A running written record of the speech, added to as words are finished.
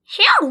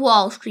Hail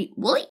Wall Street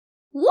Willie!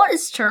 What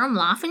is term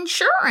life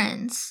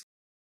insurance?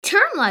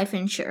 Term life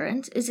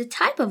insurance is a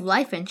type of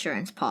life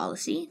insurance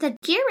policy that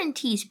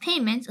guarantees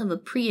payment of a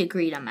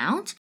pre-agreed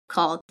amount,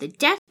 called the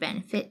death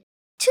benefit,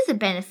 to the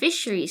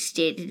beneficiary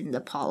stated in the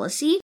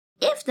policy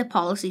if the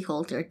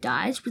policyholder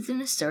dies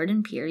within a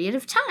certain period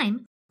of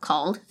time,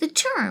 called the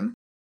term.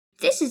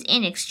 This is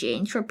in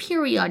exchange for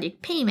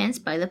periodic payments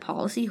by the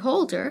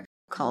policyholder,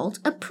 called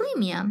a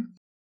premium.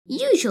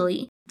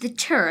 Usually, the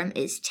term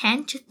is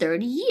 10 to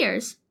 30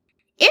 years.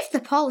 If the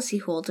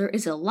policyholder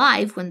is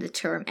alive when the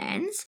term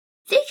ends,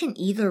 they can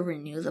either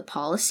renew the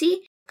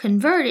policy,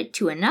 convert it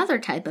to another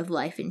type of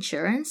life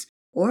insurance,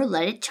 or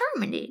let it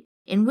terminate,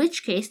 in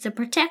which case the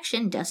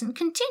protection doesn't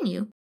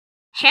continue.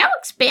 How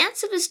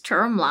expensive is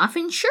term life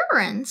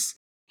insurance?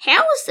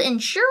 How is the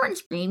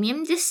insurance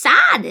premium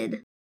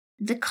decided?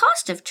 The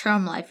cost of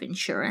term life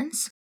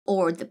insurance,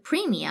 or the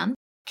premium,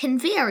 can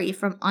vary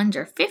from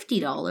under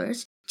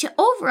 $50 to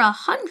over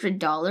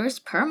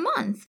 $100 per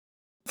month.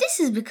 This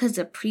is because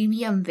the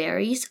premium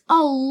varies a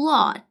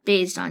lot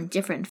based on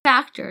different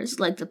factors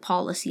like the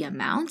policy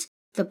amount,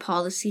 the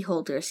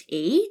policyholder's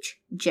age,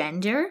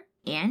 gender,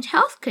 and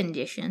health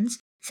conditions,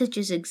 such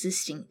as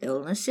existing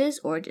illnesses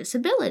or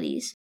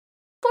disabilities.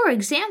 For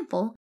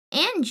example,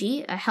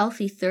 Angie, a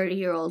healthy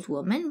 30-year-old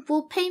woman,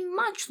 will pay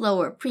much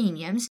lower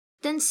premiums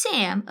than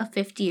Sam, a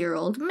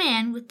 50-year-old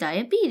man with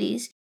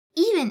diabetes,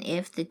 even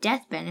if the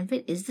death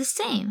benefit is the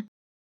same.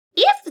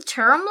 If the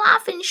term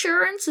life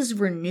insurance is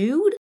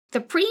renewed,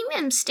 the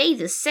premiums stay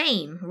the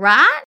same,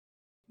 right?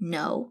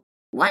 No.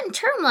 When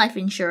term life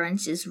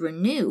insurance is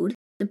renewed,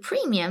 the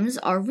premiums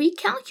are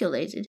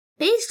recalculated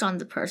based on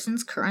the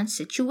person's current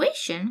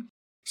situation.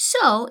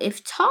 So,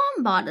 if Tom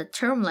bought a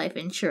term life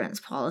insurance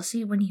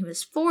policy when he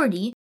was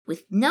 40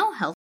 with no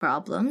health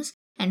problems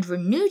and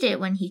renewed it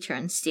when he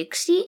turned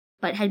 60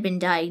 but had been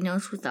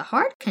diagnosed with a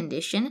heart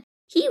condition,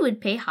 he would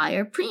pay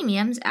higher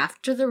premiums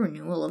after the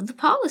renewal of the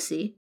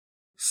policy.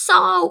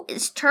 So,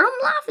 is term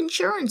life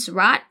insurance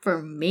right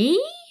for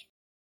me?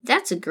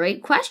 That's a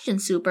great question,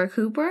 Super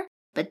Cooper,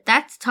 but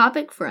that's a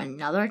topic for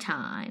another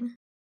time.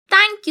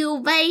 Thank you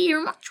very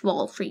much,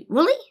 Wall Street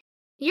Willie.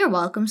 You're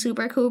welcome,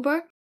 Super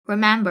Cooper.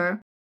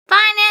 Remember,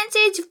 finance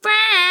is your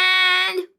friend.